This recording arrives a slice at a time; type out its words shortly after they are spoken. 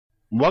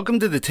Welcome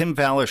to the Tim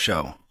Fowler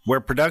Show,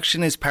 where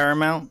production is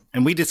paramount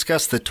and we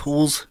discuss the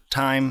tools,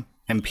 time,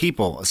 and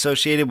people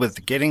associated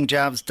with getting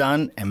jobs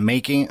done and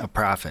making a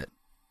profit.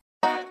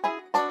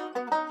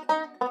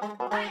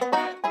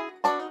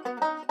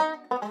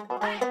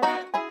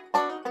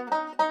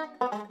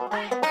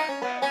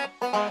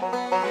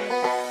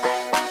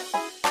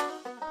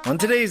 On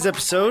today's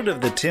episode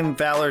of the Tim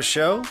Fowler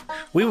Show,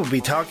 we will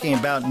be talking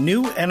about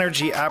new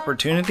energy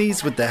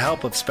opportunities with the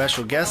help of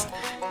special guest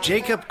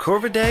Jacob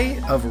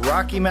Corvidae of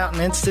Rocky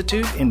Mountain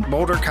Institute in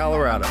Boulder,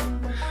 Colorado.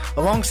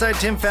 Alongside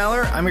Tim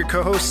Fowler, I'm your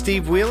co-host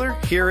Steve Wheeler.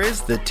 Here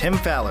is the Tim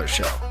Fowler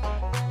Show.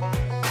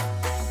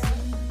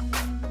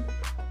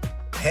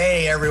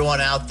 Hey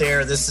everyone out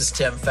there, this is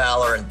Tim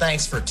Fowler, and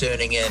thanks for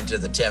tuning in to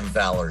the Tim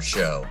Fowler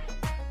Show.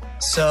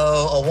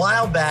 So a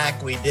while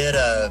back, we did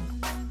a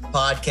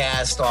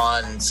podcast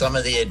on some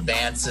of the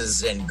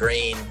advances in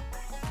green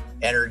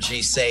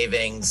energy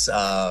savings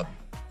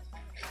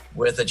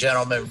with a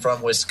gentleman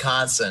from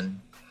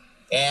Wisconsin.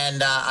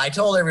 And I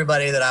told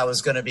everybody that I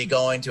was going to be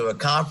going to a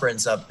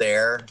conference up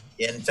there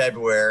in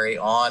February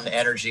on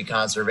energy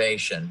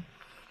conservation.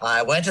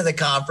 I went to the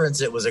conference.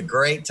 It was a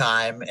great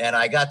time, and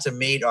I got to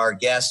meet our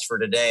guest for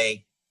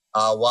today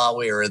while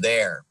we were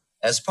there.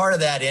 As part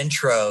of that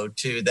intro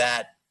to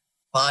that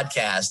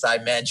podcast, I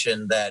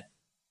mentioned that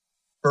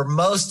for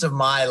most of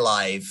my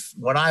life,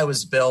 when I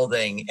was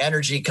building,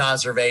 energy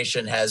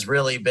conservation has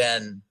really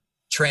been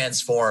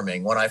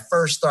transforming. When I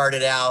first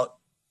started out,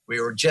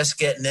 we were just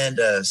getting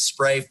into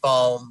spray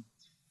foam.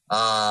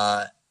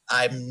 I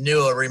knew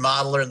a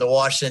remodeler in the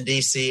Washington,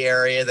 D.C.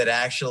 area that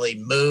actually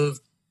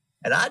moved.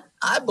 And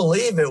I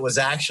believe it was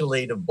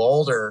actually to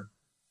Boulder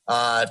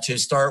to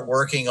start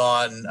working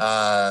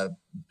on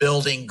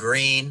building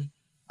green.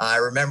 I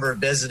remember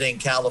visiting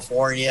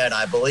California, and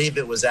I believe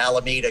it was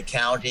Alameda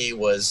County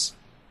was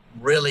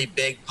really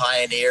big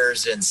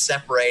pioneers in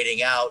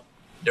separating out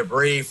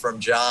debris from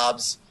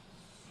jobs.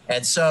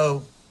 And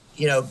so,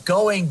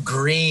 going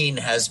green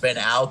has been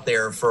out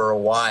there for a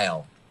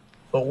while.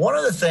 But one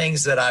of the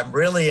things that I'm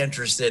really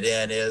interested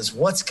in is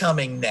what's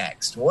coming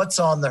next? What's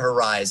on the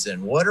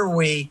horizon? What are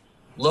we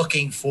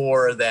looking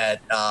for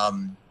that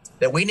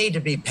that we need to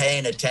be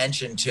paying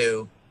attention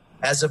to,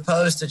 as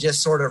opposed to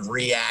just sort of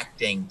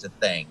reacting to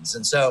things?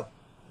 And so,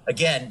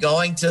 again,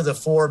 going to the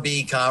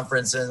 4B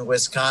conference in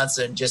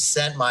Wisconsin just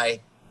sent my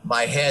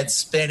head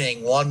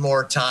spinning one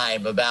more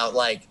time about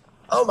like,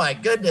 oh my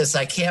goodness,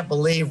 I can't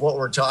believe what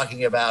we're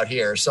talking about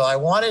here. So I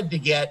wanted to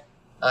get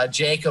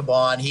Jacob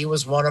on. He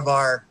was one of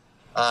our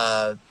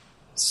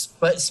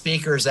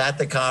speakers at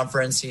the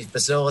conference. He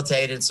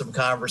facilitated some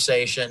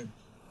conversation.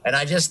 And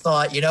I just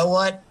thought, you know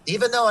what?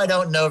 Even though I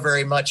don't know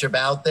very much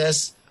about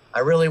this, I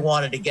really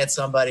wanted to get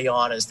somebody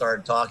on and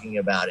start talking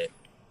about it.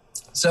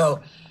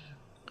 So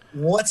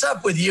what's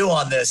up with you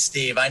on this,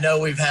 Steve? I know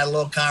we've had a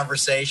little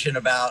conversation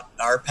about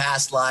our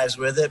past lives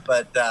with it,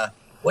 but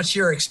what's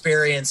your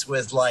experience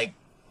with like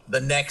the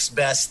next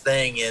best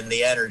thing in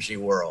the energy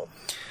world?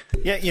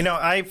 Yeah,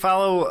 I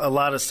follow a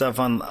lot of stuff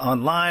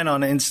online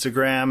on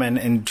Instagram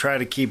and try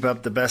to keep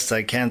up the best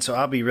I can. So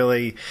I'll be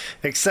really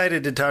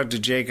excited to talk to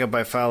Jacob.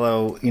 I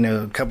follow,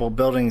 a couple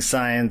building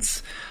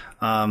science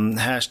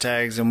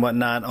hashtags and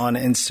whatnot on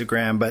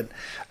Instagram. But,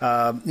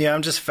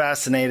 I'm just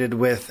fascinated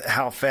with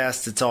how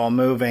fast it's all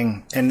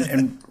moving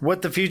and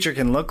what the future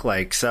can look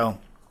like. So,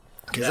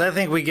 because I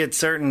think we get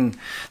certain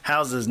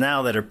houses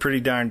now that are pretty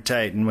darn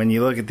tight. And when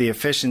you look at the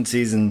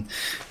efficiencies and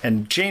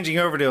changing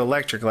over to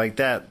electric like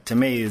that, to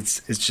me,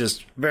 it's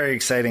just very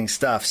exciting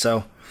stuff.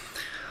 So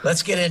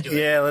let's get into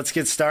it. Yeah, let's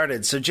get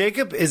started. So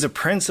Jacob is a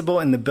principal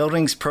in the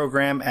buildings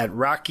program at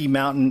Rocky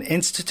Mountain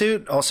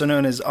Institute, also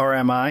known as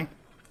RMI,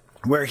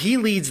 where he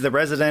leads the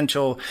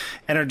Residential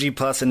Energy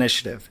Plus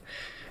initiative.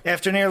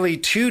 After nearly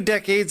 2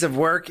 decades of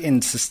work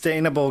in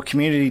sustainable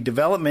community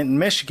development in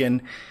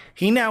Michigan,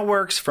 he now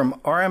works from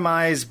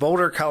RMI's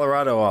Boulder,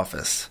 Colorado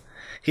office.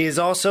 He is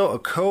also a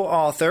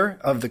co-author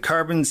of the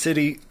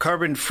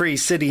Carbon-Free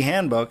City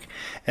Handbook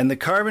and the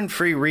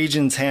Carbon-Free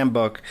Regions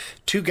Handbook,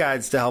 2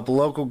 guides to help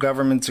local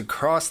governments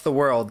across the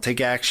world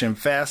take action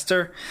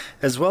faster,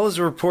 as well as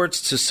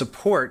reports to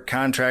support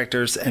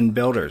contractors and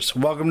builders.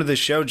 Welcome to the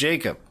show,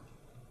 Jacob.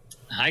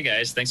 Hi,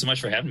 guys. Thanks so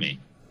much for having me.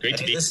 Great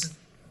to be here.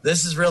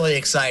 This is really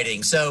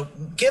exciting. So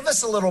give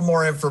us a little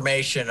more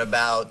information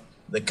about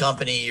the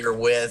company you're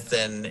with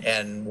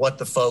and what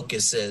the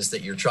focus is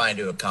that you're trying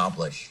to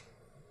accomplish.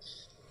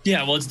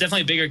 Yeah, well, it's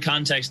definitely a bigger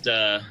context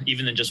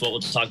even than just what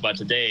we'll talk about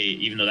today,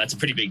 even though that's a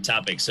pretty big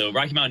topic. So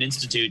Rocky Mountain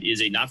Institute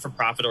is a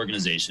not-for-profit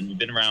organization. We've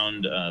been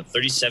around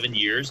 37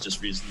 years,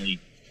 just recently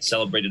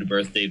celebrated a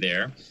birthday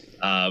there.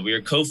 We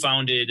are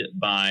co-founded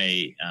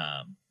by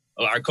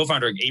our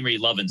co-founder, Amory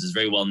Lovins, is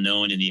very well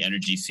known in the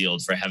energy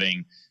field for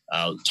having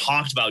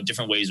talked about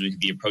different ways we could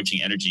be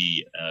approaching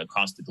energy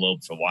across the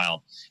globe for a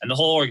while. And the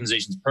whole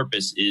organization's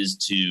purpose is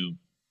to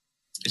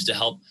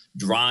help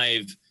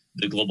drive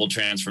the global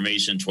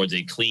transformation towards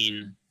a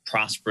clean,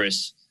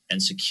 prosperous,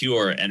 and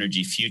secure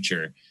energy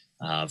future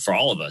for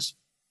all of us.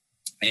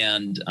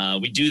 And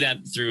we do that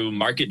through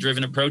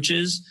market-driven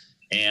approaches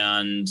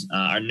and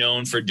are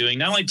known for doing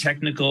not only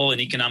technical and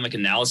economic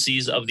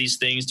analyses of these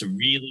things to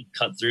really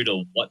cut through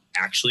to what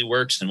actually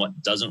works and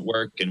what doesn't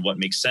work and what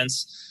makes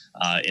sense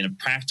in a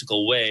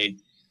practical way.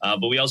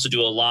 But we also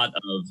do a lot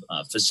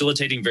of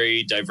facilitating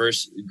very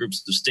diverse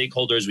groups of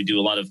stakeholders. We do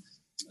a lot of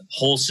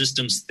whole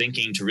systems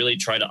thinking to really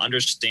try to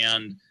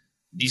understand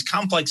these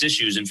complex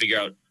issues and figure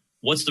out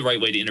what's the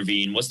right way to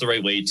intervene, what's the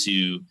right way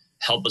to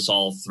help us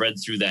all thread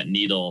through that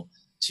needle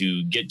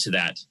to get to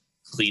that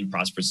clean,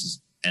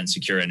 prosperous, and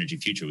secure energy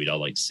future we'd all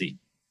like to see.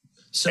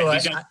 So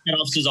we've got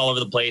offices all over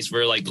the place.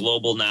 We're like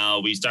global now.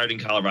 We started in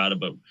Colorado,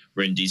 but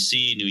we're in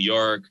DC, New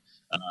York,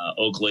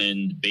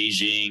 Oakland,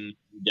 Beijing,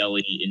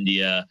 Delhi,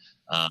 India,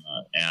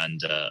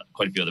 and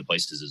quite a few other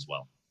places as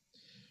well.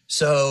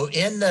 So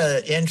in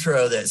the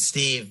intro that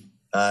Steve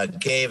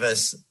gave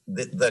us,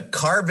 the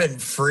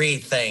carbon-free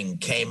thing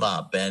came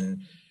up.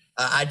 And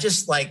I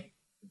just like,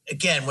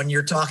 again, when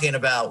you're talking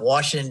about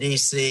Washington,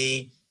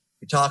 D.C.,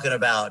 you're talking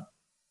about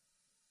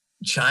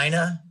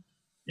China,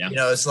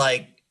 it's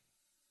like,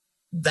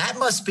 that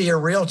must be a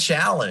real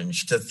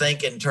challenge to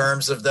think in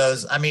terms of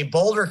those. I mean,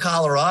 Boulder,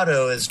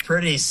 Colorado is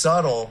pretty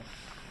subtle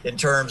in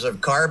terms of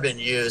carbon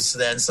use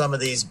than some of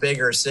these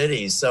bigger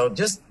cities. So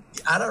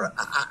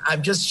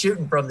I'm just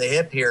shooting from the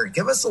hip here.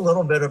 Give us a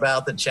little bit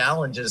about the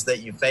challenges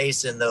that you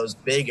face in those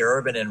big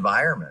urban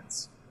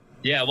environments.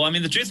 Yeah, well, I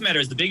mean, the truth of the matter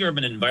is the big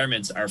urban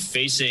environments are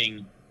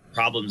facing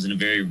problems in a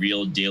very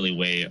real daily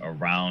way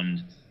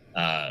around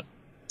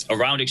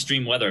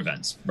extreme weather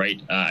events,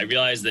 right? I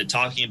realize that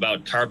talking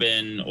about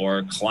carbon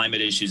or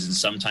climate issues is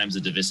sometimes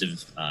a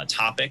divisive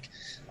topic,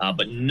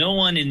 but no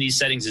one in these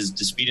settings is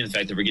disputing the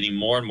fact that we're getting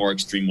more and more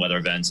extreme weather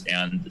events,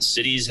 and the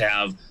cities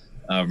have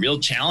real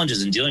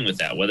challenges in dealing with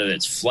that, whether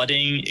it's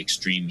flooding,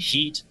 extreme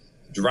heat,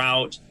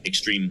 drought,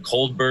 extreme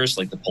cold bursts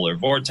like the polar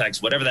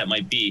vortex, whatever that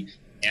might be,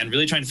 and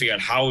really trying to figure out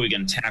how are we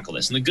going to tackle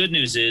this. And the good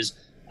news is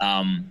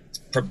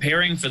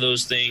preparing for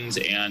those things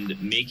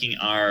and making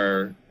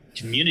our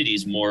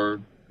communities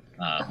more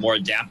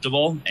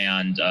adaptable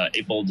and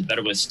able to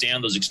better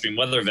withstand those extreme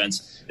weather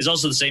events is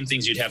also the same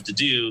things you'd have to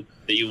do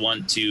that you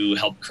want to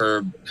help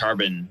curb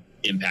carbon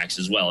impacts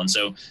as well. And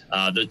so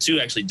the two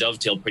actually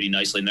dovetail pretty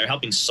nicely, and they're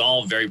helping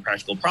solve very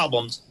practical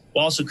problems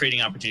while also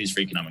creating opportunities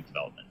for economic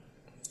development.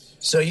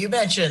 So you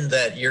mentioned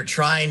that you're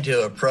trying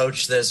to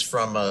approach this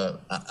from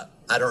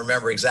I don't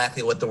remember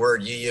exactly what the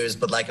word you used,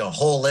 but like a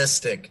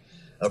holistic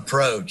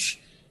approach.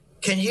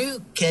 Can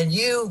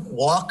you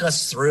walk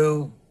us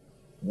through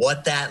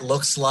what that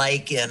looks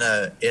like in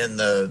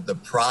the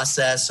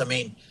process? I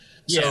mean,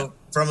 so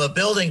from a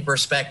building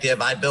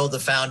perspective, I build the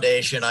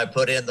foundation, I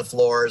put in the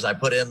floors, I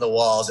put in the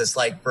walls. It's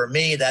like, for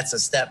me, that's a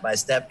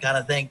step-by-step kind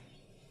of thing.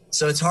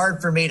 So it's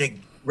hard for me to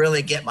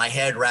really get my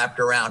head wrapped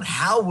around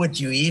how would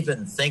you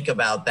even think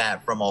about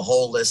that from a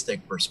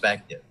holistic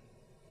perspective?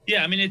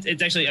 Yeah, I mean,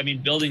 it's actually, I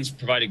mean, buildings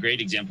provide a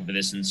great example for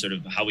this in sort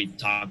of how we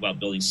talk about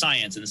building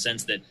science, in the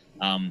sense that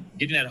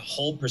getting that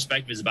whole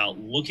perspective is about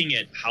looking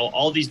at how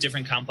all these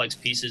different complex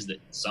pieces that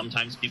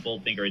sometimes people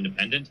think are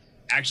independent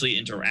actually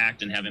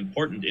interact and have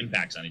important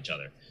impacts on each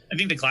other. I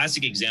think the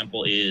classic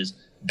example is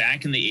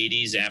back in the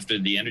 80s, after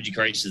the energy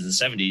crisis of the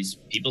 70s,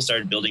 people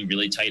started building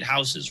really tight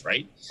houses,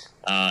 right?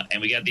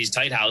 And we got these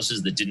tight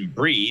houses that didn't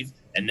breathe,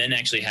 and then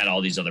actually had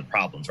all these other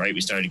problems, right?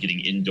 We started getting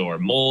indoor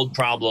mold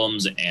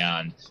problems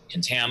and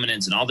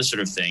contaminants and all this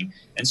sort of thing.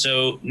 And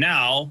so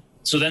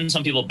then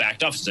some people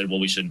backed off and said, well,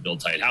 we shouldn't build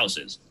tight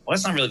houses. Well,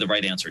 that's not really the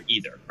right answer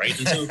either, right?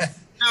 And so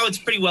now it's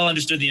pretty well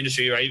understood in the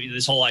industry, right?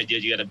 This whole idea,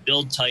 you got to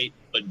build tight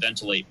but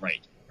ventilate right?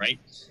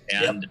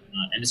 And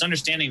it's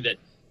understanding that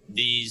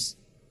these,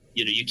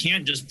 you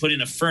can't just put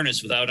in a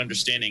furnace without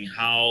understanding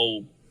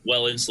how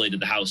well insulated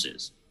the house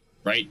is,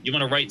 right? You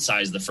want to right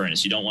size the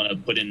furnace. You don't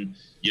want to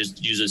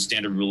just use a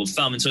standard rule of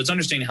thumb. And so it's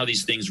understanding how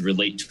these things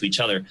relate to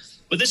each other.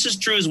 But this is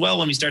true as well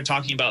when we start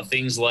talking about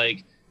things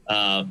like,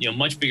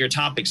 much bigger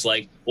topics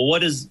like, well,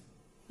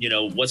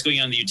 what's going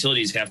on in the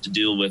utilities have to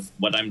deal with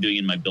what I'm doing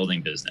in my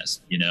building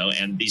business,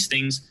 and these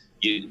things,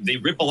 they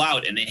ripple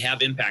out and they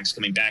have impacts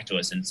coming back to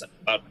us. And it's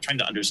about trying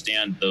to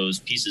understand those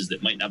pieces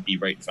that might not be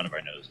right in front of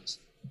our noses.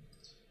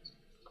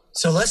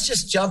 So let's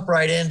just jump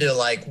right into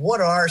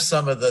what are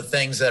some of the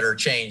things that are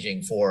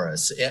changing for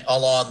us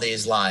along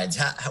these lines?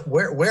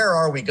 Where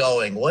are we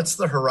going? What's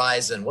the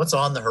horizon? What's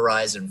on the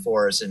horizon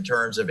for us in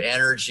terms of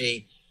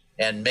energy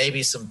and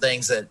maybe some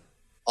things that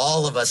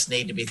all of us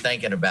need to be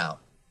thinking about?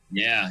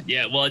 Yeah.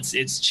 Well,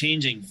 it's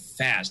changing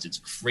fast. It's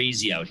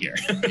crazy out here.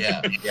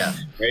 Yeah.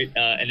 Right.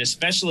 And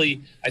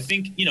especially, I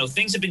think,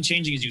 things have been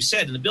changing, as you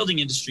said, in the building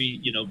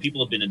industry.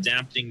 People have been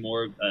adapting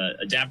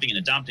and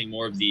adopting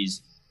more of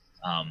these,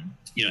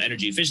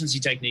 energy efficiency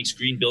techniques.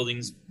 Green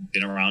buildings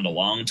been around a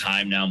long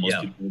time now.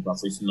 Most people are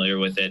roughly familiar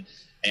with it.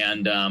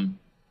 And,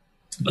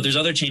 but there's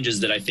other changes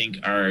that I think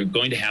are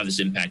going to have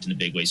this impact in a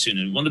big way soon.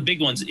 And one of the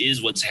big ones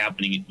is what's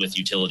happening with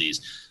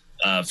utilities.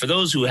 For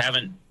those who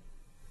haven't,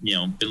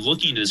 been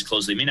looking into this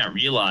closely, may not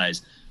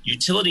realize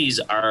utilities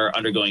are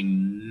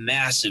undergoing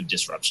massive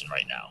disruption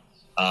right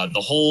now.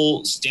 The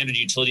whole standard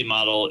utility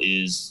model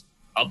is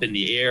up in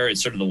the air.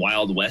 It's sort of the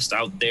Wild West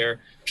out there.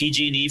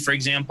 PG&E, for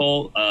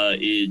example,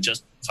 it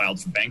just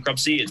filed for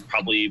bankruptcy. It's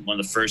probably one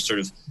of the first sort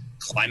of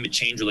climate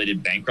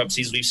change-related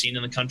bankruptcies we've seen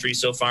in the country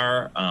so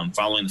far,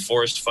 following the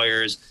forest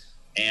fires.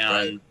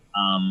 And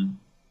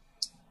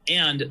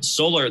and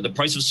solar, the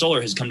price of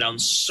solar has come down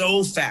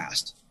so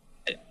fast,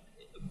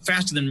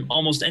 faster than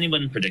almost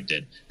anyone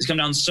predicted. It's come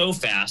down so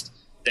fast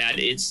that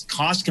it's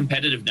cost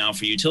competitive now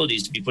for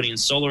utilities to be putting in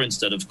solar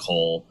instead of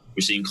coal.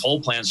 We're seeing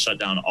coal plants shut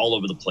down all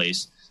over the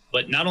place.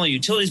 But not only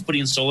utilities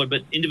putting in solar,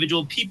 but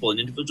individual people and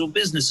individual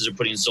businesses are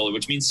putting in solar,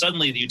 which means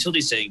suddenly the utility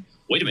is saying,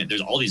 wait a minute,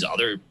 there's all these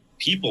other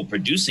people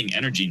producing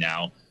energy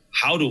now.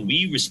 How do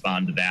we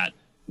respond to that?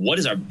 What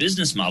does our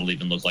business model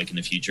even look like in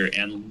the future?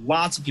 And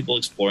lots of people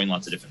exploring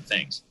lots of different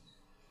things.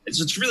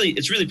 It's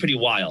really pretty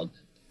wild.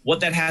 What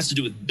that has to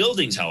do with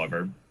buildings,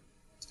 however,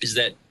 is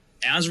that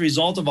as a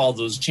result of all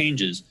those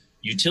changes,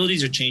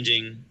 utilities are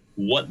changing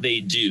what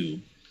they do,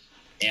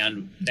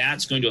 and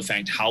that's going to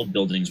affect how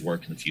buildings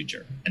work in the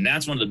future. And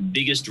that's one of the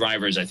biggest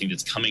drivers, I think,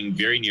 that's coming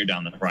very near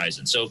down the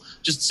horizon. So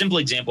just a simple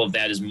example of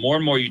that is more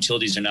and more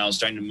utilities are now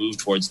starting to move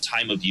towards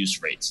time of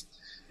use rates.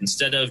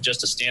 Instead of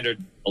just a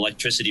standard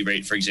electricity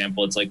rate, for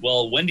example, it's like,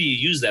 well, when do you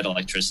use that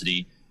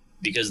electricity?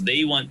 Because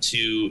they want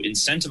to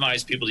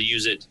incentivize people to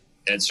use it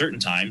at certain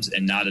times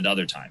and not at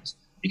other times.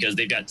 Because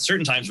they've got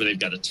certain times where they've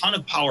got a ton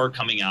of power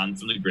coming on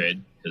from the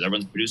grid, because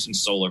everyone's producing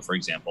solar, for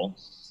example,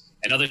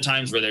 and other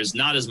times where there's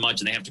not as much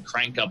and they have to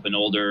crank up an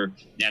older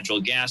natural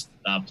gas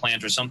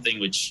plant or something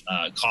which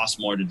costs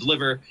more to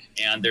deliver,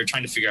 and they're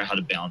trying to figure out how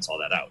to balance all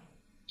that out.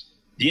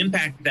 The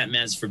impact that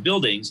means for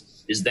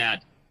buildings is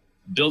that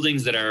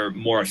buildings that are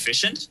more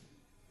efficient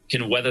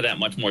can weather that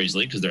much more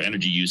easily because their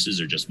energy uses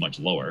are just much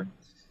lower.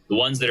 The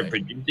ones that are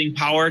producing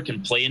power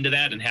can play into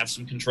that and have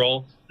some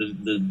control.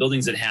 The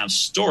buildings that have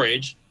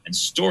storage, and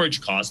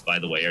storage costs, by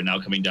the way, are now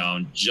coming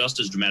down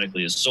just as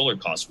dramatically as solar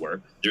costs were.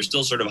 They're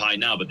still sort of high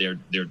now, but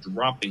they're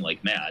dropping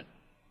like mad.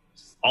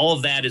 All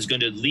of that is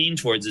going to lean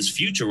towards this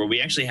future where we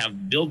actually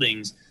have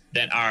buildings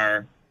that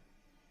are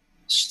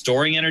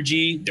storing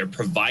energy, they're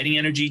providing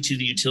energy to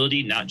the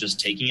utility, not just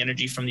taking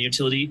energy from the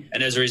utility.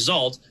 And as a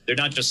result, they're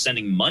not just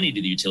sending money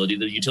to the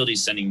utility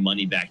is sending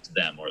money back to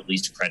them, or at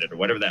least credit or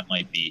whatever that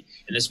might be,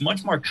 in this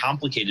much more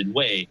complicated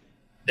way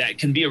that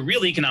can be a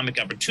real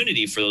economic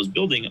opportunity for those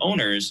building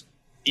owners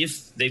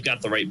if they've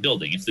got the right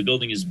building, if the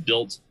building is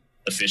built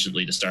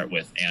efficiently to start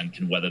with and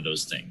can weather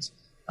those things.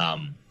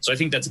 So I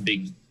think that's a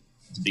big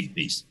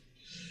piece.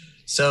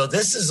 So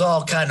this is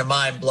all kind of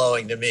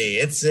mind-blowing to me.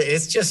 It's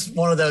just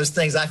one of those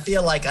things. I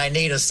feel like I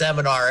need a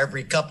seminar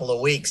every couple of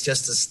weeks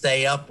just to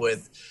stay up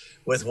with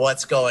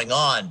what's going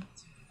on.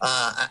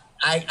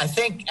 I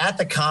think at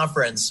the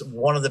conference,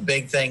 one of the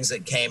big things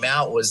that came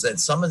out was that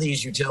some of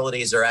these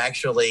utilities are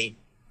actually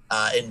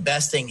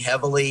investing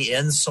heavily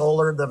in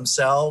solar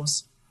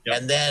themselves.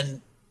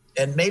 Yep.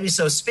 And maybe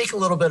so speak a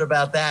little bit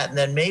about that, and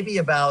then maybe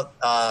about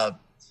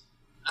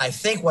I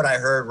think what I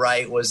heard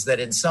right was that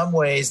in some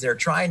ways they're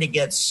trying to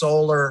get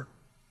solar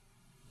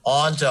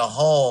onto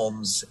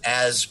homes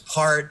as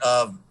part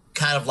of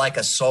kind of like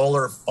a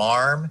solar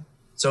farm.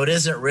 So it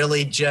isn't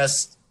really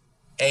just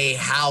a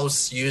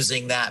house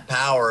using that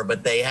power,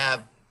 but they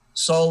have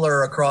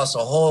solar across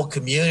a whole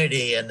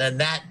community, and then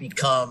that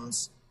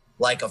becomes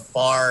like a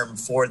farm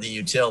for the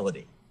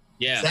utility.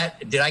 Yeah.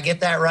 Did I get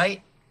that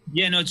right?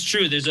 Yeah, no, it's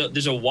true.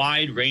 There's a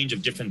wide range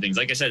of different things.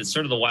 Like I said, it's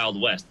sort of the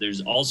Wild West. There's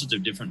all sorts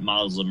of different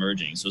models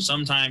emerging. So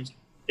sometimes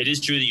it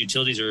is true that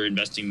utilities are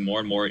investing more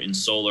and more in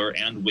solar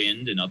and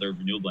wind and other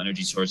renewable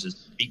energy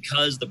sources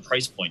because the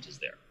price point is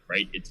there,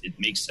 right? It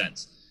makes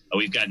sense.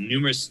 We've got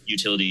numerous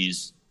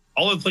utilities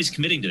all over the place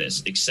committing to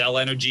this. Xcel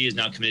Energy is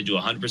now committed to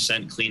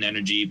 100% clean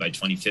energy by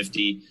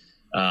 2050.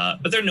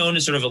 But they're known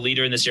as sort of a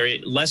leader in this area.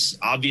 Less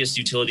obvious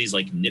utilities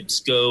like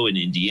NIPSCO in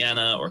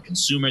Indiana or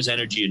Consumers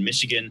Energy in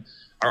Michigan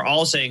are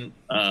all saying,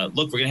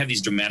 look, we're going to have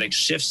these dramatic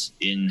shifts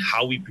in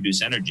how we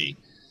produce energy.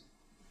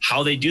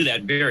 How they do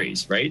that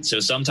varies, right? So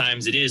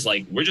sometimes it is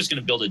like, we're just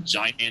going to build a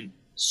giant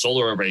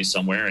solar array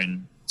somewhere.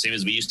 And same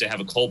as we used to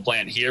have a coal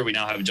plant here, we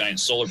now have a giant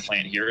solar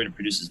plant here and it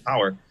produces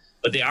power.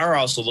 But they are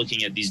also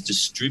looking at these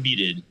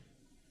distributed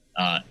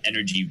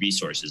energy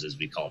resources, as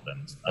we call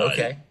them.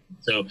 Okay.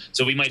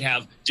 So we might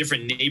have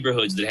different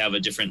neighborhoods that have a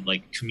different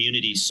like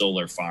community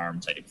solar farm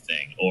type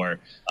thing, or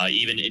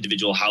even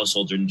individual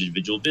households or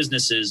individual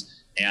businesses.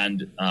 And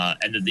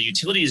the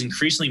utility is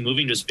increasingly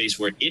moving to a space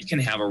where it can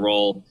have a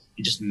role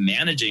in just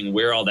managing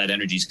where all that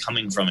energy is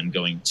coming from and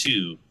going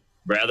to,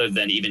 rather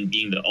than even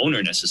being the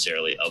owner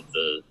necessarily of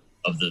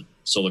the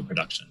solar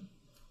production.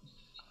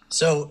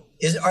 So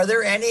are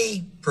there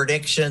any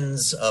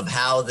predictions of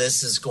how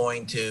this is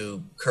going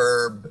to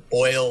curb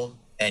oil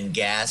and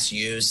gas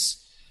use?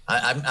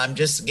 I'm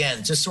just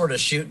sort of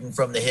shooting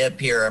from the hip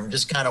here. I'm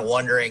just kind of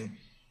wondering,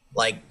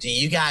 like, do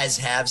you guys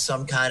have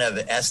some kind of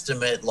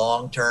estimate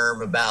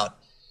long-term about,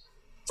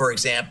 for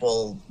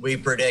example, we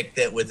predict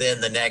that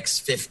within the next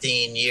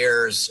 15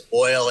 years,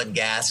 oil and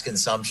gas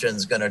consumption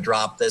is going to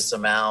drop this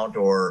amount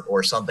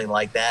or something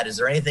like that. Is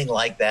there anything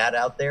like that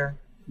out there?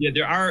 Yeah,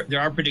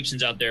 there are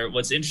predictions out there.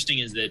 What's interesting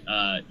is that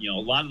a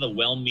lot of the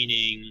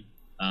well-meaning,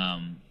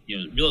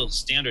 real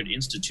standard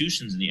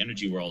institutions in the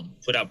energy world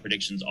put out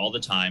predictions all the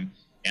time,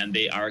 and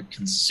they are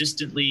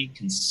consistently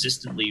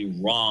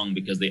wrong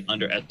because they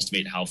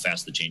underestimate how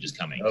fast the change is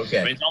coming. Okay,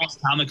 I mean, it's almost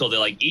comical. They're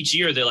like, each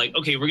year they're like,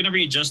 okay, we're going to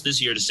readjust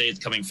this year to say it's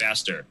coming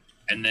faster,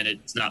 and then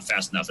it's not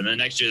fast enough. And then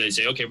the next year they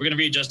say, okay, we're going to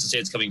readjust to say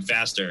it's coming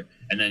faster,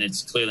 and then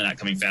it's clearly not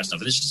coming fast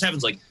enough. And this just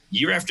happens like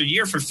year after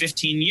year for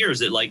 15 years.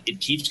 That like it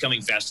keeps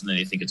coming faster than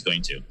they think it's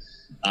going to.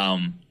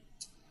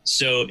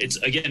 So it's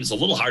a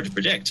little hard to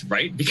predict,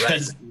 right?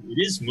 Because it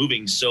is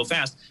moving so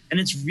fast, and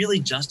it's really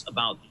just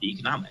about the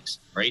economics,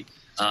 right?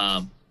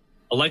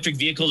 Electric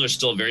vehicles are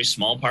still a very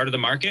small part of the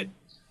market,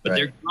 but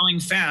they're growing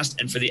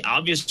fast, and for the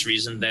obvious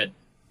reason that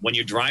when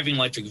you're driving an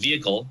electric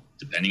vehicle,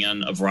 depending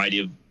on a variety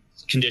of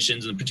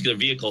conditions in a particular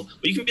vehicle,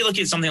 but you can be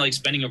looking at something like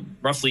spending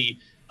roughly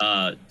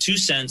 2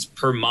 cents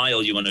per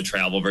mile you want to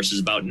travel versus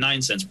about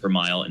 9 cents per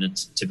mile in a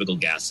typical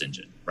gas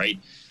engine, right?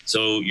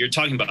 So you're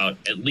talking about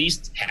at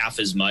least half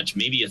as much,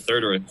 maybe a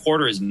third or a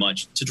quarter as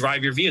much to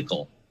drive your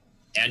vehicle.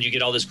 And you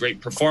get all this great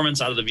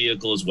performance out of the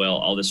vehicle as well,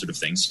 all this sort of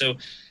thing. So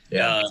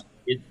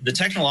the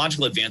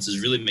technological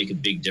advances really make a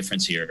big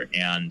difference here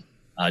and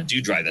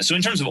do drive that. So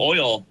in terms of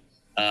oil,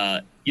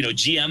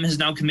 GM has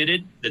now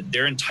committed that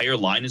their entire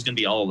line is going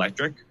to be all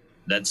electric.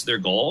 That's their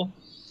goal.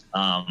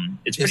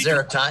 Is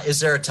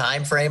there a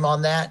time frame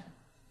on that?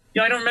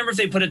 I don't remember if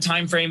they put a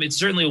time frame. It's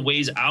certainly a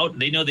ways out.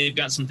 They know they've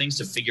got some things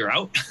to figure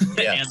out.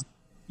 Yeah.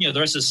 And the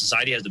rest of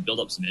society has to build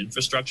up some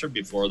infrastructure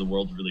before the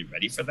world's really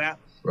ready for that.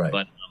 Right.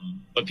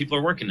 But people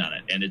are working on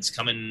it, and it's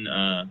coming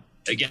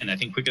again, I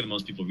think quicker than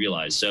most people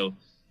realize. So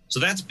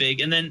that's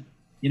big. And then,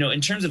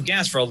 in terms of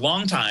gas, for a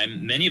long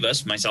time, many of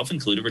us, myself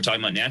included, were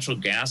talking about natural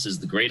gas as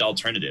the great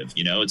alternative.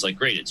 It's like,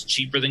 great, it's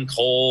cheaper than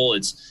coal.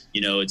 It's,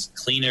 it's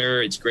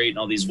cleaner. It's great in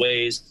all these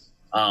ways.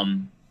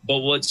 But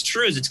what's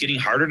true is it's getting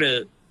harder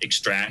to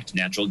extract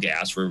natural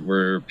gas.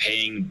 We're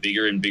paying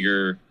bigger and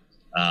bigger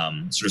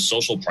sort of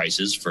social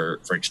prices for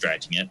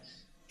extracting it.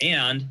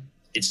 And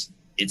it's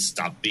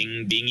stopped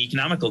being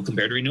economical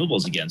compared to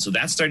renewables again. So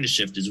that's starting to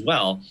shift as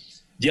well.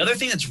 The other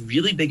thing that's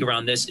really big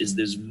around this is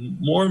there's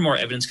more and more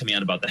evidence coming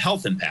out about the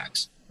health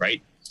impacts,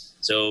 right?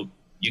 So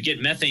you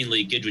get methane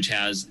leakage, which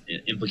has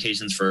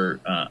implications for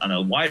on a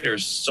wider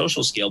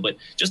social scale, but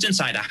just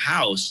inside a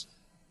house,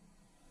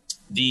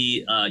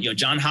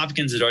 John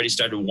Hopkins had already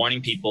started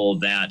warning people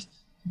that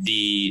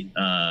the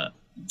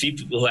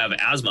people who have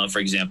asthma, for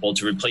example,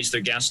 to replace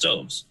their gas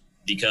stoves,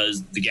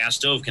 because the gas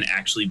stove can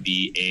actually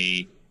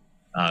be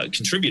a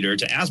contributor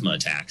to asthma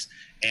attacks.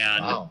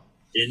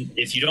 And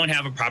if you don't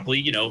have a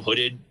properly,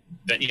 hooded,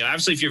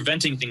 obviously if you're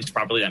venting things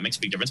properly, that makes a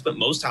big difference. But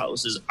most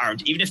houses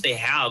aren't, even if they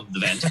have the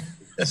vent,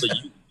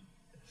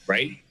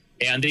 right?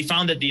 And they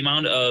found that the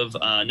amount of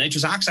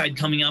nitrous oxide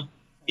coming up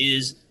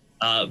is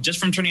just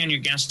from turning on your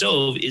gas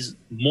stove is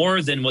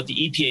more than what the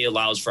EPA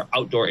allows for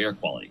outdoor air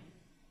quality.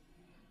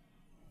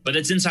 But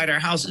it's inside our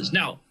houses.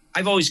 Now,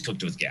 I've always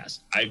cooked with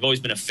gas. I've always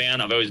been a fan.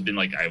 I've always been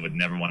like, I would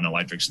never want an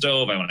electric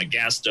stove. I want a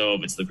gas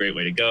stove. It's the great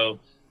way to go.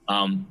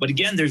 But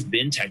again, there's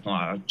been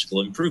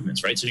technological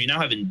improvements, right? So you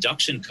now have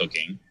induction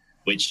cooking,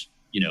 which,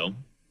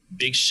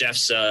 big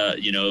chefs,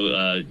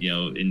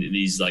 in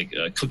these like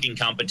cooking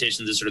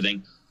competitions, this sort of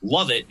thing,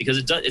 love it because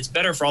it's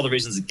better for all the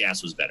reasons that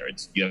gas was better.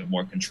 You have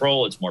more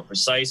control. It's more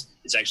precise.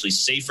 It's actually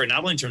safer, not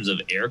only in terms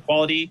of air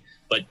quality,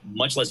 but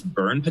much less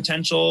burn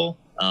potential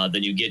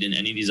than you get in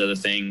any of these other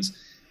things.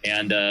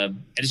 And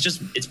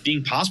it's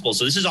being possible.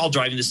 So this is all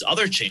driving this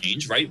other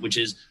change, right? Which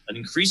is an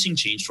increasing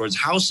change towards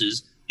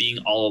houses being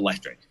all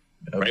electric,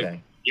 right?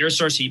 Air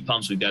source heat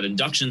pumps, we've got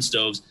induction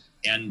stoves,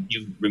 and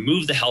you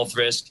remove the health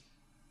risk.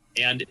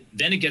 And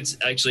then it gets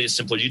actually a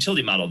simpler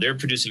utility model. They're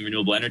producing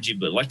renewable energy,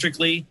 but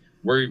electrically,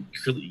 we're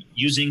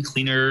using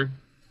cleaner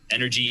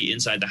energy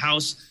inside the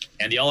house.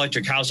 And the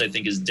all-electric house, I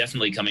think, is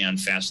definitely coming on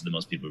faster than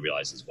most people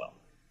realize as well.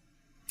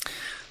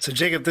 So,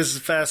 Jacob, this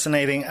is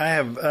fascinating. I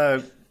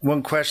have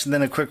one question,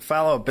 then a quick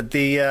follow-up. But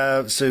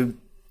so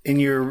in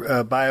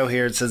your bio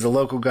here, it says the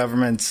local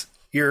governments,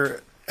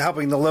 you're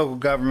helping the local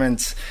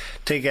governments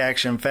take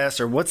action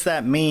faster. What's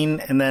that mean?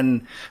 And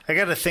then I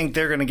got to think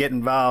they're going to get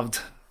involved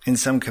in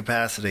some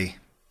capacity,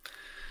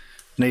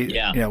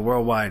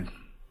 worldwide.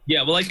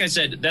 Yeah, well, like I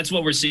said, that's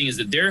what we're seeing is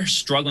that they're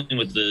struggling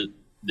with the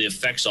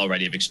effects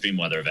already of extreme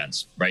weather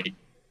events, right?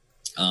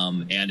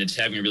 And it's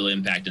having a real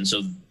impact. And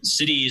so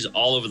cities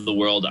all over the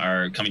world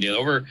are coming together.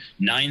 Over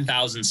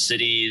 9,000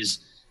 cities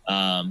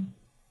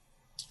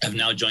have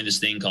now joined this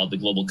thing called the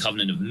Global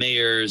Covenant of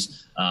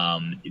Mayors.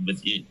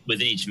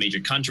 Within each major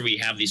country, we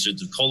have these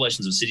sorts of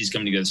coalitions of cities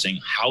coming together saying,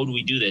 how do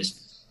we do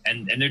this?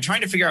 And they're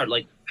trying to figure out,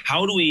 like,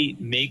 how do we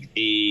make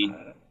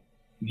a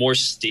more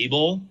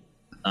stable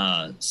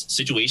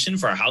situation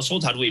for our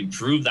household? How do we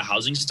improve the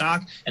housing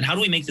stock? And how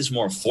do we make this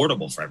more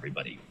affordable for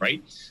everybody,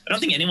 right? I don't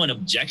think anyone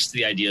objects to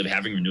the idea of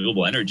having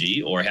renewable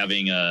energy or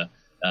having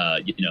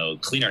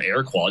cleaner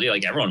air quality.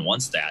 Like, everyone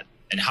wants that.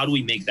 And how do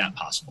we make that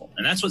possible?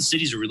 And that's what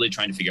cities are really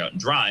trying to figure out and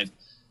drive.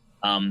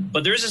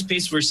 But there is a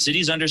space where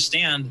cities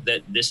understand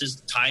that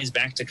this ties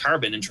back to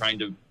carbon and trying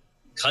to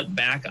cut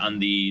back on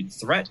the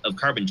threat of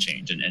carbon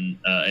change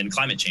and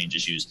climate change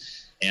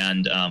issues.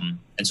 And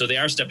so they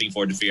are stepping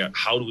forward to figure out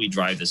how do we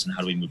drive this and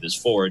how do we move this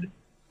forward,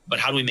 but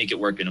how do we make it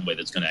work in a way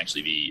that's going to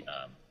actually be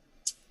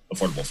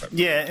affordable for everyone.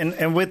 Yeah,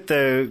 and with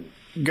the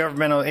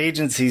governmental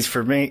agencies,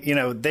 for me,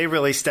 they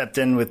really stepped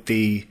in with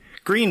the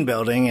green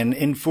building and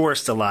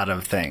enforced a lot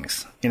of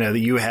things. That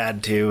you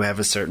had to have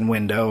a certain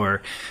window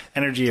or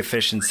energy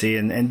efficiency.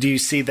 And do you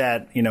see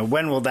that,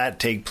 when will that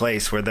take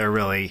place where they're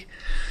really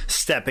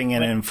stepping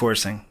in and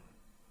enforcing?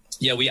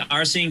 Yeah, we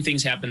are seeing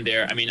things happen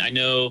there. I mean, I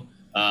know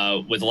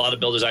with a lot of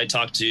builders I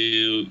talk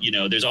to,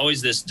 there's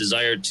always this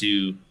desire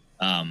to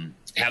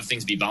have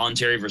things be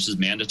voluntary versus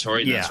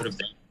mandatory, that sort of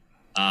thing.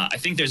 I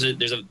think there's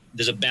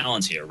a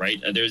balance here,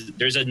 right?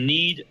 There's a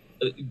need.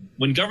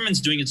 When government's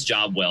doing its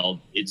job well,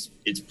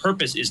 its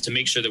purpose is to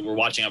make sure that we're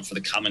watching out for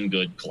the common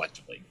good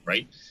collectively,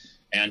 right?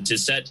 And to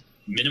set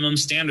minimum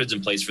standards in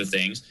place for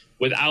things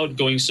without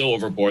going so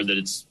overboard that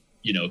it's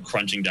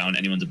crunching down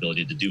anyone's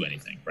ability to do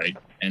anything, right?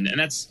 And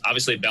that's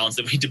obviously a balance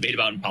that we debate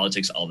about in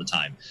politics all the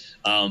time.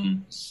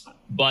 And so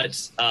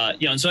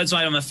that's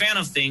why I'm a fan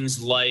of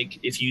things like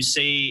if you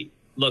say,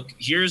 look,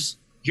 here's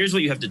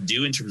what you have to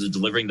do in terms of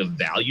delivering the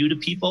value to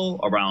people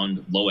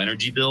around low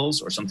energy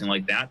bills or something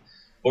like that.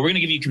 But we're going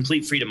to give you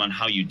complete freedom on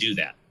how you do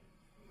that,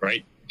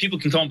 right? People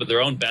can come up with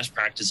their own best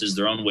practices,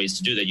 their own ways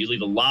to do that. You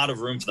leave a lot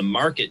of room for the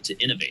market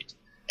to innovate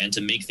and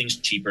to make things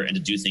cheaper and to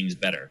do things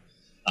better.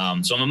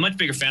 So I'm a much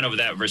bigger fan of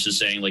that versus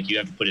saying, like, you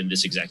have to put in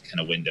this exact kind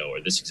of window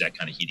or this exact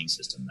kind of heating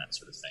system, that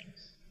sort of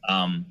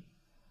thing.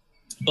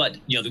 But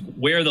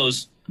where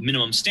those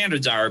minimum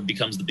standards are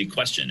becomes the big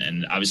question.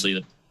 And obviously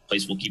the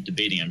place we'll keep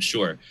debating, I'm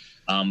sure.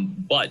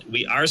 But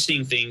we are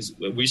seeing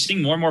we're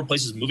seeing more and more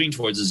places moving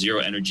towards a zero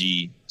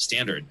energy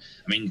standard.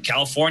 I mean,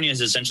 California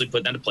has essentially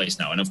put that into place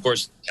now. And of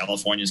course,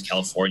 California is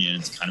California, and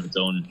it's kind of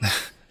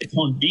its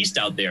own beast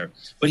out there.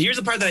 But here's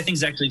the part that I think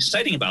is actually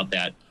exciting about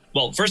that.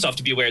 Well, first off,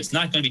 to be aware, it's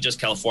not going to be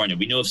just California.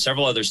 We know of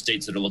several other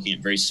states that are looking at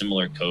very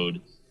similar code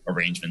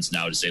arrangements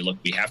now to say, look,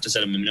 we have to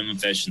set a minimum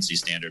efficiency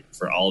standard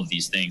for all of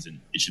these things, and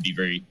it should be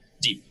very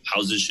deep.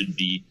 Houses should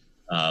be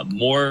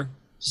more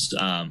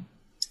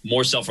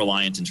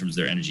self-reliant in terms of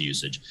their energy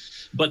usage.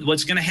 But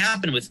what's going to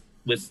happen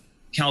with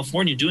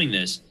California doing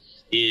this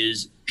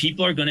is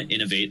people are going to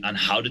innovate on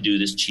how to do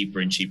this cheaper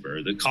and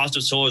cheaper. The cost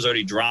of solar has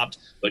already dropped,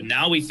 but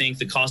now we think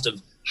the cost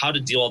of how to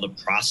deal all the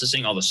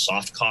processing, all the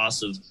soft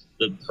costs of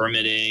the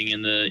permitting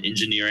and the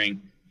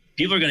engineering,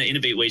 people are going to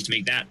innovate ways to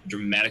make that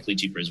dramatically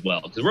cheaper as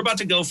well. Because we're about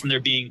to go from there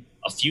being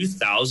a few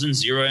thousand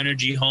zero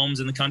energy homes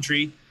in the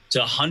country to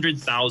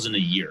 100,000 a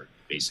year,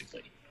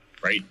 basically.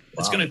 Right? Wow.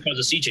 It's going to cause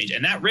a sea change.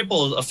 And that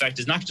ripple effect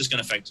is not just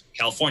going to affect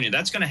California.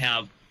 That's going to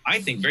have, I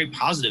think, very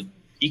positive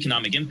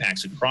economic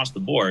impacts across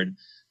the board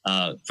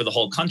for the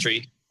whole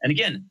country. And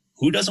again,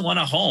 who doesn't want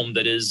a home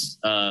that is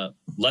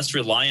less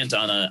reliant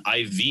on an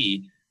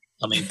IV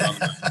coming from?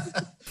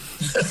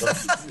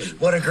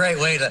 What a great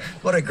way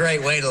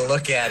to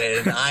look at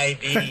it, an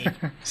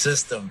IV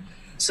system.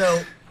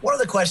 So one of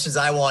the questions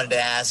I wanted to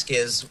ask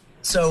is,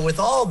 so with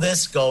all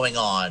this going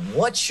on,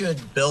 what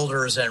should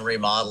builders and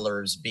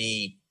remodelers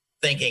be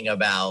thinking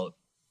about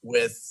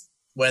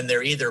when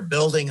they're either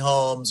building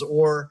homes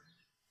or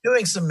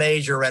doing some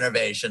major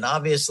renovation?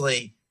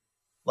 Obviously,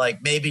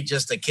 like maybe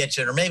just a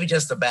kitchen or maybe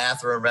just a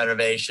bathroom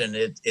renovation,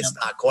 it's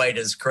not quite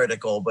as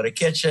critical, but a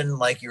kitchen,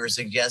 like you were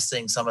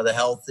suggesting, some of the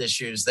health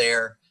issues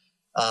there.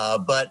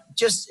 But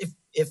just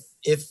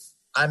if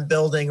I'm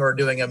building or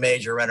doing a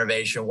major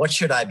renovation, what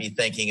should I be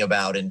thinking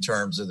about in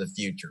terms of the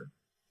future?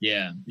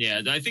 Yeah.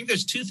 I think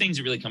there's two things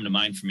that really come to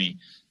mind for me.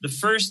 The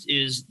first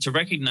is to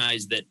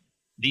recognize that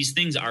these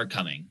things are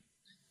coming.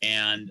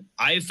 And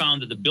I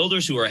found that the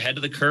builders who are ahead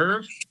of the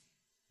curve,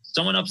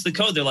 someone ups the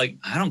code, they're like,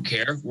 I don't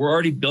care. We're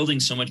already building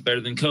so much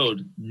better than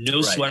code.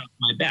 No sweat off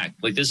my back.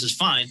 Like, this is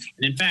fine.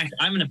 And in fact,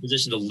 I'm in a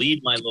position to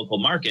lead my local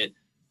market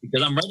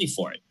because I'm ready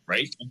for it,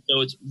 right? And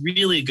so it's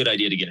really a good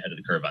idea to get ahead of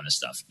the curve on this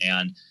stuff.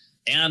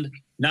 And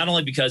not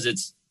only because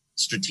it's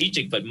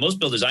strategic, but most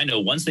builders I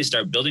know, once they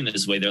start building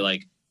this way, they're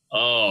like,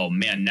 oh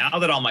man, now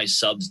that all my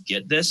subs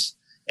get this,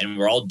 and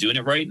we're all doing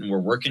it right, and we're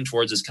working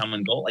towards this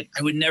common goal, like,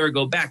 I would never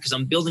go back because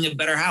I'm building a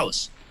better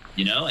house,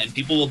 and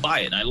people will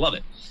buy it, and I love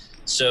it.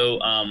 So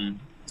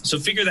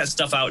figure that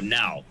stuff out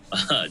now.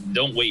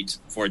 Don't wait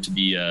for it to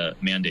be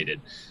mandated.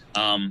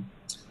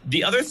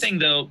 The other thing,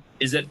 though,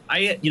 is that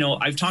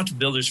I've talked to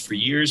builders for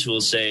years who will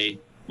say,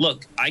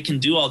 look, I can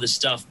do all this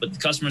stuff, but the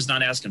customer's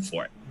not asking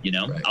for it.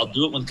 Right. I'll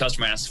do it when the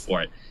customer asks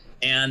for it.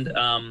 And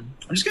I'm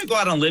just going to go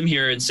out on a limb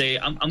here and say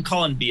I'm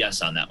calling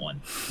BS on that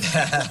one.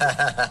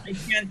 I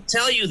can't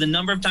tell you the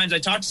number of times I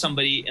talk to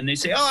somebody and they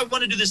say, oh, I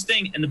want to do this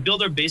thing. And the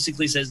builder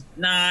basically says,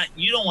 nah,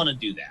 you don't want to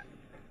do that.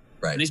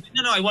 Right. And they say,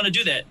 no, I want to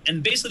do that.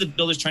 And basically the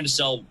builder's trying to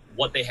sell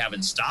what they have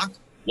in stock,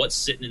 what's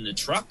sitting in the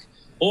truck,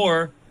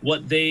 or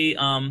what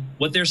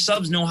their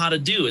subs know how to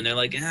do. And they're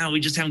like, we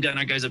just haven't gotten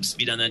our guys up to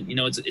speed on that.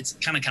 It's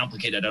kind of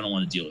complicated. I don't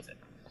want to deal with it.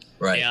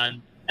 Right.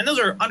 And And those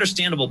are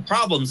understandable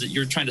problems that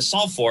you're trying to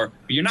solve for,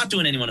 but you're not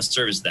doing anyone a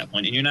service at that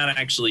point, and you're not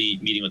actually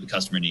meeting what the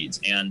customer needs.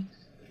 And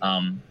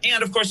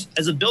of course,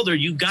 as a builder,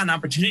 you've got an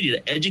opportunity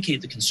to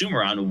educate the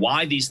consumer on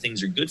why these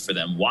things are good for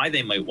them, why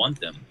they might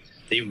want them.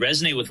 They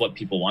resonate with what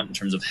people want in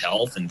terms of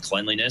health and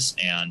cleanliness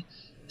and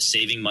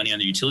saving money on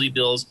their utility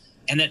bills.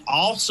 And it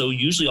also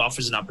usually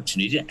offers an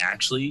opportunity to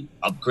actually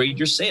upgrade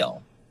your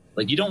sale.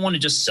 Like, you don't want to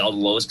just sell the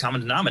lowest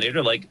common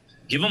denominator. Like,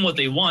 give them what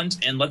they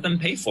want and let them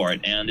pay for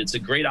it. And it's a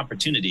great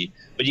opportunity,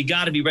 but you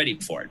got to be ready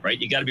for it, right?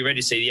 You got to be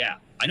ready to say, yeah,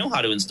 I know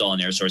how to install an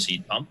air source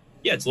heat pump.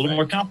 Yeah, it's a little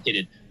more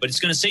complicated, but it's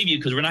going to save you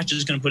because we're not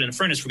just going to put in a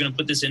furnace. We're going to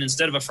put this in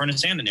instead of a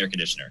furnace and an air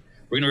conditioner.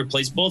 We're going to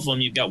replace both of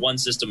them. You've got one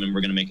system, and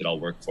we're going to make it all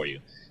work for you.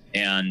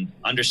 And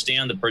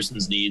understand the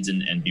person's needs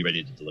and be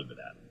ready to deliver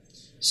that.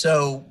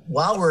 So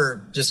while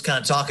we're just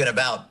kind of talking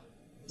about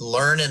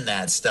learning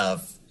that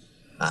stuff,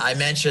 I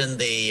mentioned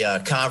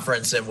the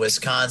conference in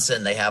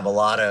Wisconsin. They have a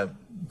lot of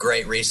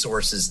great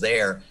resources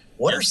there.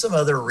 What are some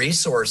other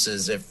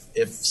resources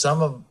if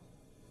some of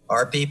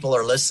our people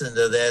are listening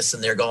to this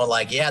and they're going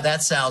like, yeah,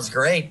 that sounds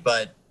great,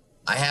 but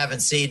I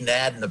haven't seen an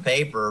ad in the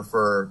paper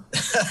for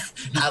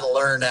how to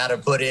learn how to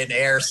put in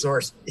air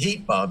source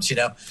heat pumps,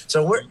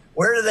 So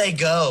where do they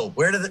go?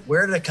 Where do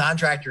the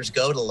contractors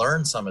go to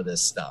learn some of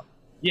this stuff?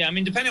 Yeah, I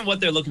mean, depending on what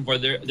they're looking for,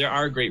 there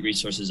are great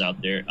resources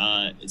out there.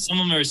 Some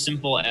of them are as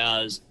simple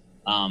as,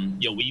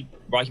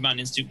 Rocky Mountain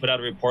Institute put out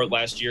a report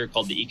last year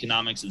called The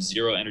Economics of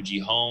Zero Energy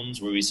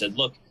Homes, where we said,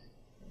 look,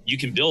 you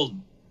can build,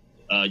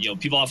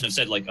 people often have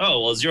said like,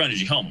 oh, well, zero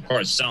energy home, of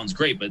course, sounds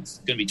great, but it's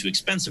going to be too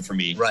expensive for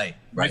me. Right.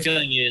 My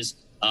feeling is,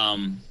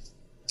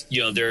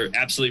 they're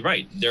absolutely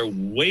right. They're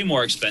way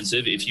more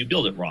expensive if you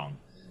build it wrong.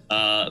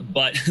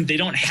 But they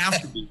don't have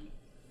to be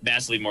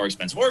massively more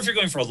expensive. Or if you're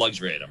going for a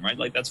luxury item, right?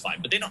 Like, that's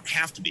fine. But they don't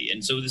have to be.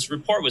 And so this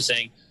report was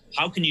saying,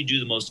 how can you do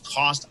the most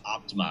cost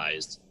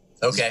optimized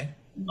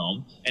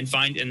home and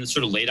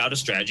sort of laid out a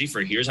strategy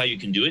for here's how you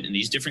can do it in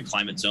these different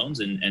climate zones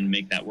and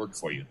make that work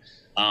for you.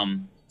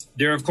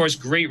 There are, of course,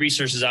 great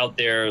resources out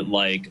there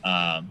like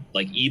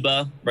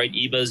EBA, right?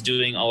 EBA is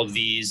doing all of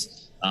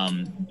these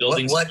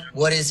buildings.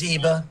 What is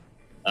EBA?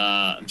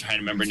 I'm trying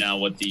to remember now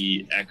what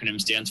the acronym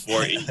stands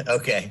for.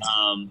 Okay.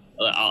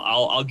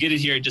 I'll get it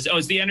here.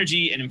 It's the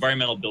Energy and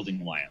Environmental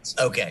Building Alliance.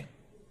 Okay.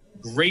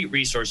 Great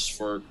resource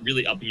for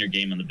really upping your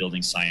game on the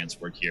building science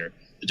work here.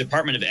 The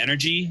Department of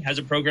Energy has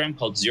a program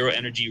called Zero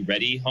Energy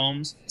Ready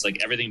Homes. It's like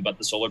everything but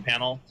the solar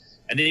panel.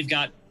 And they've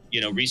got,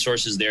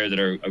 resources there that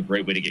are a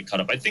great way to get caught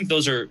up. I think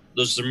those are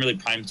some really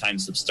prime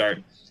times to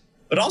start.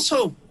 But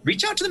also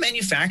reach out to the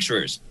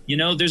manufacturers.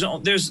 There's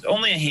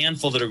only a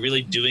handful that are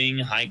really doing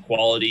high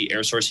quality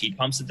air source heat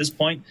pumps at this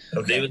point.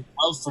 Okay. They would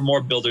love for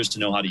more builders to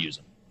know how to use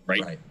them,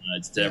 right?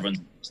 It's to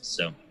everyone's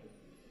so.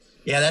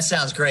 Yeah, that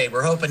sounds great.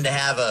 We're hoping to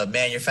have a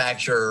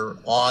manufacturer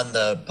on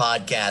the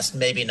podcast,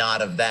 maybe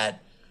not of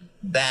that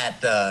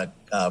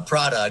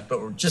product,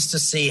 but just to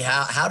see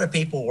how do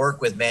people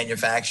work with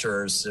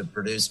manufacturers to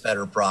produce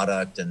better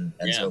product and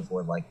so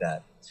forth like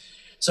that.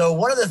 So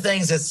one of the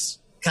things that's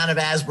kind of,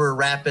 as we're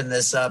wrapping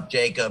this up,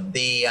 Jacob,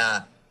 the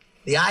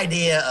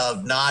idea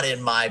of not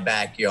in my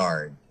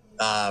backyard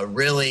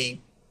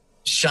really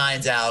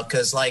shines out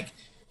because, like,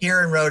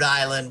 here in Rhode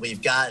Island,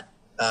 we've got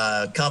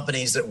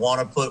companies that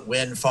want to put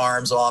wind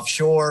farms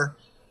offshore,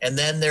 and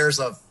then there's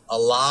a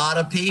lot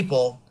of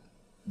people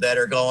that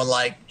are going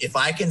like, if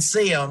I can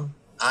see them,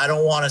 I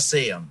don't want to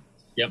see them.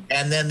 Yep.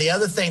 And then the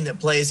other thing that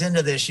plays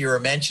into this, you were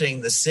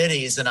mentioning the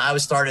cities, and I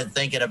started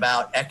thinking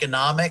about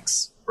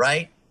economics,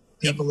 right?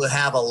 People who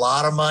have a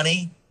lot of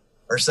money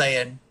are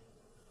saying,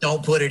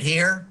 don't put it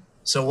here.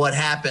 So what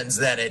happens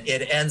then?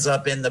 It ends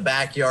up in the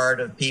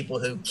backyard of people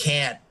who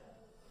can't,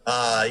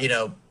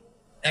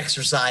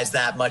 exercise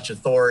that much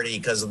authority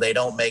because they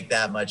don't make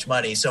that much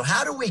money. So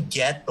how do we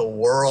get the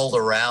world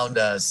around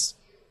us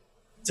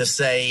to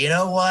say, you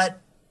know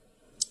what?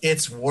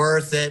 It's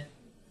worth it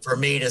for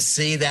me to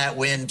see that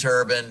wind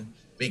turbine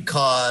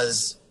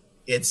because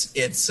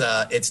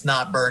it's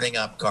not burning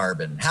up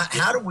carbon.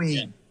 How do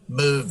we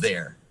move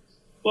there?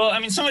 Well, I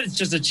mean, some of it's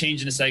just a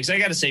change in aesthetics. I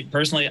got to say,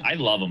 personally, I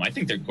love them. I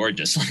think they're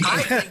gorgeous.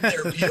 I think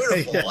they're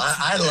beautiful. Yeah.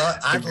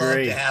 I'd love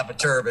to have a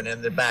turbine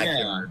in the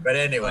backyard. Yeah. But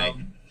anyway.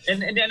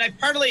 And I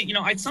partly,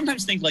 I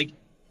sometimes think like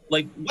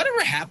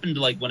whatever happened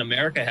to like when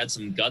America had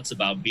some guts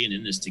about being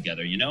in this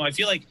together, I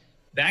feel like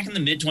back in the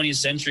mid 20th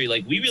century,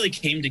 like we really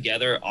came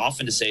together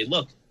often to say,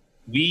 look,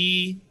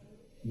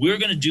 we're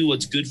going to do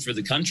what's good for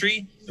the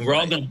country and we're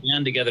all going to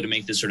band together to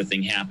make this sort of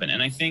thing happen.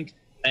 And I think,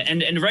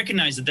 and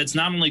recognize that that's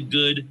not only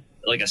good,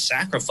 like a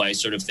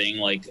sacrifice sort of thing,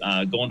 like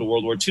going to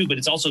World War II, but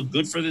it's also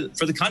good for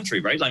the country,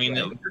 right? I mean,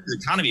 the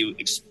economy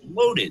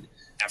exploded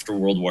after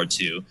World War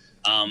II.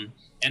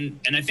 And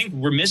I think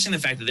we're missing the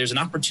fact that there's an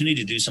opportunity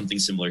to do something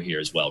similar here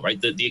as well, right?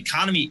 The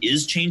economy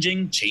is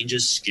changing. Change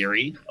is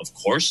scary, of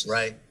course.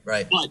 Right.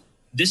 But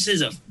this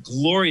is a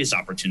glorious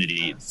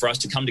opportunity for us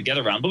to come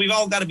together around. But we've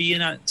all got to be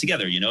in it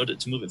together,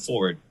 to move it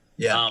forward.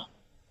 Yeah.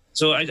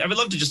 So I would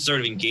love to just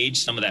sort of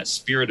engage some of that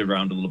spirit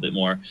around a little bit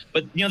more.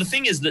 But, the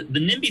thing is that the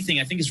NIMBY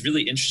thing I think is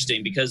really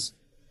interesting because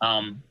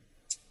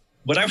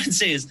what I would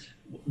say is,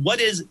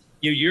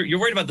 you're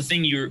worried about the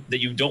thing that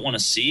you don't want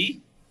to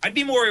see. I'd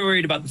be more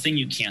worried about the thing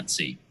you can't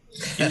see.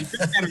 And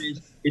the matter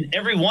is, in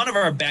every one of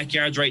our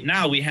backyards right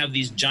now, we have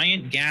these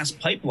giant gas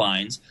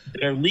pipelines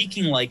that are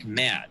leaking like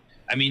mad.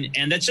 I mean,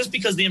 and that's just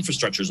because the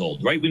infrastructure is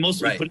old, right? We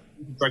mostly put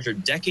infrastructure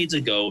decades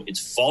ago.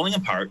 It's falling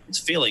apart. It's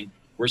failing.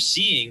 We're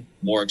seeing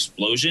more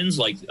explosions,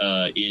 like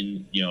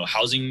in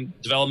housing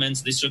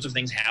developments, these sorts of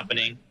things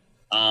happening.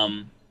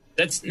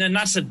 That's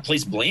not to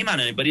place blame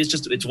on anybody.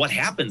 It's what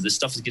happens. This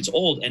stuff gets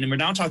old, and we're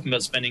now talking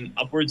about spending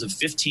upwards of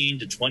 $15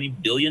 to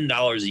 $20 billion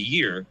a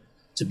year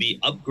to be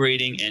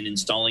upgrading and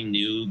installing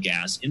new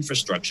gas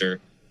infrastructure.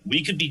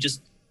 We could be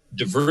just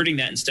diverting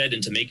that instead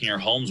into making our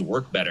homes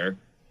work better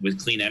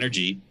with clean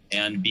energy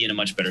and be in a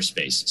much better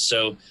space.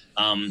 So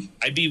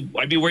I'd be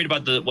worried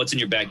about what's in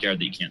your backyard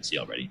that you can't see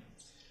already.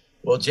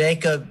 Well,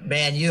 Jacob,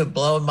 man, you have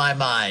blown my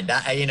mind.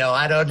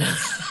 I don't know.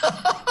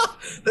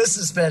 This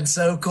has been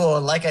so cool.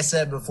 And like I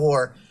said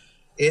before,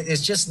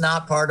 it's just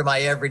not part of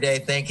my everyday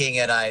thinking.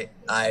 And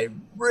I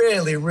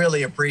really,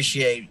 really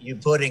appreciate you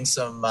putting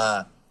some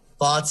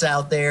thoughts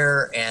out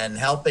there and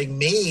helping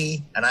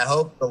me, and I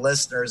hope the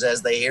listeners,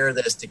 as they hear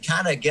this, to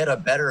kind of get a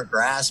better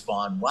grasp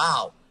on,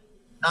 wow,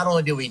 not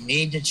only do we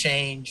need to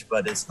change,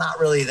 but it's not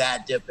really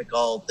that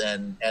difficult,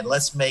 and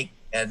let's make,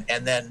 and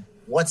then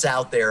what's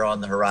out there on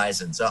the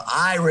horizon. So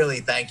I really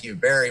thank you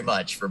very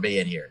much for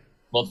being here.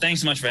 Well,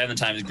 thanks so much for having the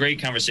time. It's a great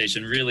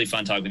conversation. Really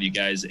fun talking with you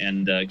guys,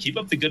 and keep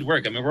up the good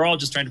work. I mean, we're all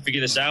just trying to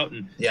figure this out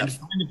and find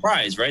the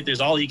prize, right? There's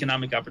all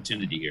economic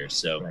opportunity here.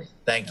 So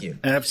Thank you.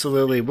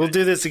 Absolutely. We'll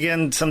do this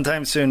again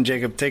sometime soon,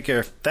 Jacob. Take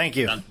care. Thank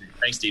you.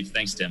 Thanks, Steve.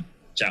 Thanks, Tim.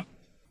 Ciao.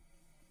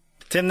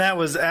 Tim, that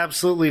was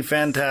absolutely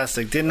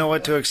fantastic. Didn't know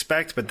what to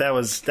expect, but that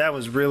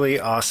was really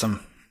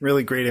awesome.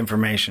 Really great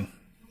information.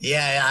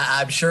 Yeah,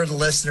 I'm sure the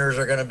listeners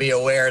are going to be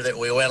aware that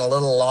we went a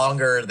little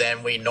longer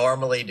than we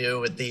normally do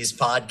with these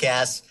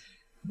podcasts.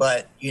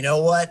 But you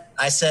know what?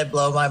 I said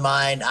blow my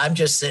mind. I'm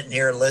just sitting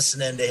here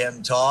listening to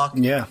him talk.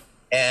 Yeah.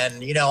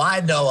 And,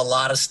 I know a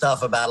lot of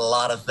stuff about a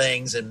lot of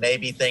things and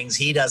maybe things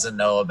he doesn't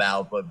know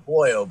about. But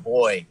boy, oh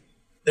boy,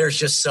 there's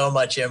just so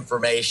much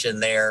information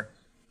there.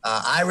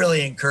 I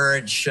really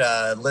encourage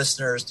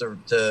listeners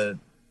to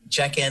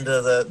check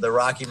into the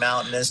Rocky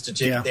Mountain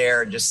Institute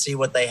there and just see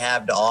what they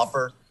have to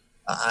offer.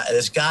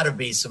 There's got to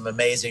be some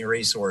amazing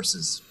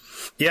resources.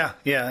 Yeah.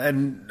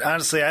 And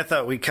honestly, I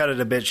thought we cut it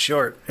a bit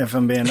short, if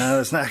I'm being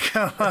honest. Not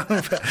going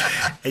long.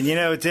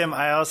 And Tim,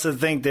 I also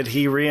think that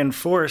he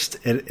reinforced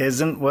it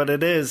isn't what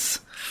it is.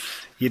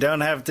 You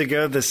don't have to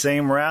go the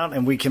same route,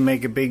 and we can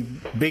make a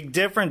big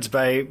difference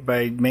by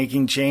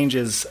making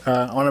changes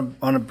on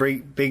a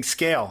big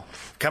scale,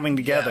 coming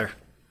together.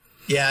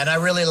 Yeah, and I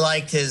really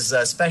liked his,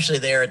 especially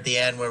there at the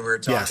end when we were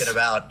talking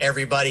about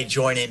everybody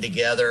joining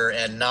together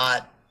and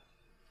not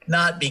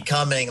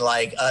becoming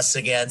like us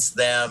against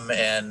them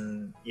and,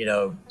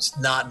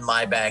 not in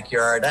my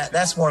backyard.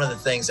 That's one of the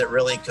things that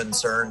really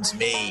concerns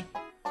me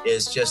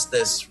is just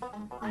this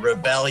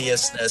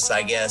rebelliousness,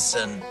 I guess.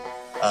 And,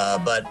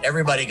 but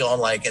everybody going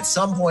like, at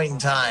some point in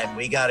time,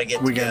 we got to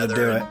get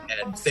together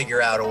and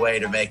figure out a way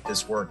to make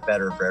this work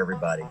better for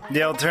everybody.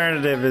 The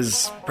alternative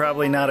is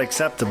probably not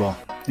acceptable.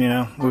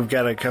 We've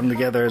got to come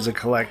together as a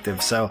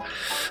collective. So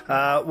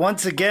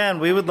once again,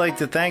 we would like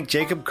to thank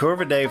Jacob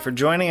Corvidae for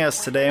joining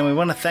us today. And we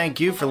want to thank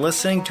you for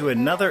listening to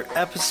another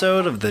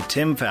episode of The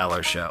Tim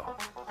Fowler Show.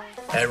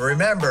 And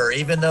remember,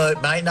 even though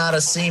it might not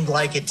have seemed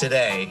like it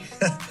today,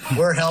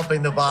 we're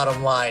helping the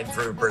bottom line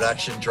through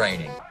production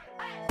training.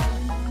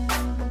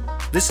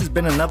 This has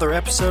been another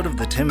episode of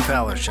The Tim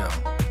Fowler Show.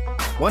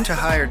 Want to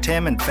hire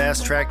Tim and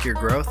fast track your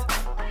growth?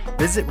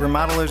 Visit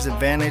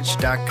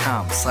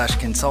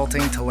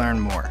remodelersadvantage.com/consulting to learn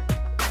more.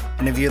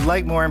 And if you'd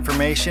like more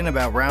information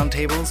about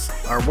Roundtables,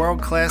 our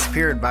world-class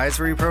peer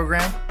advisory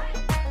program,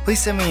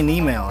 please send me an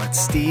email at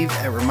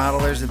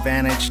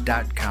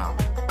steve@remodelersadvantage.com.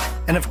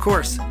 And of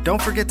course,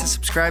 don't forget to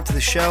subscribe to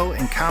the show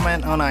and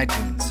comment on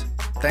iTunes.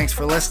 Thanks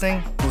for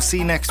listening. We'll see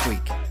you next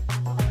week.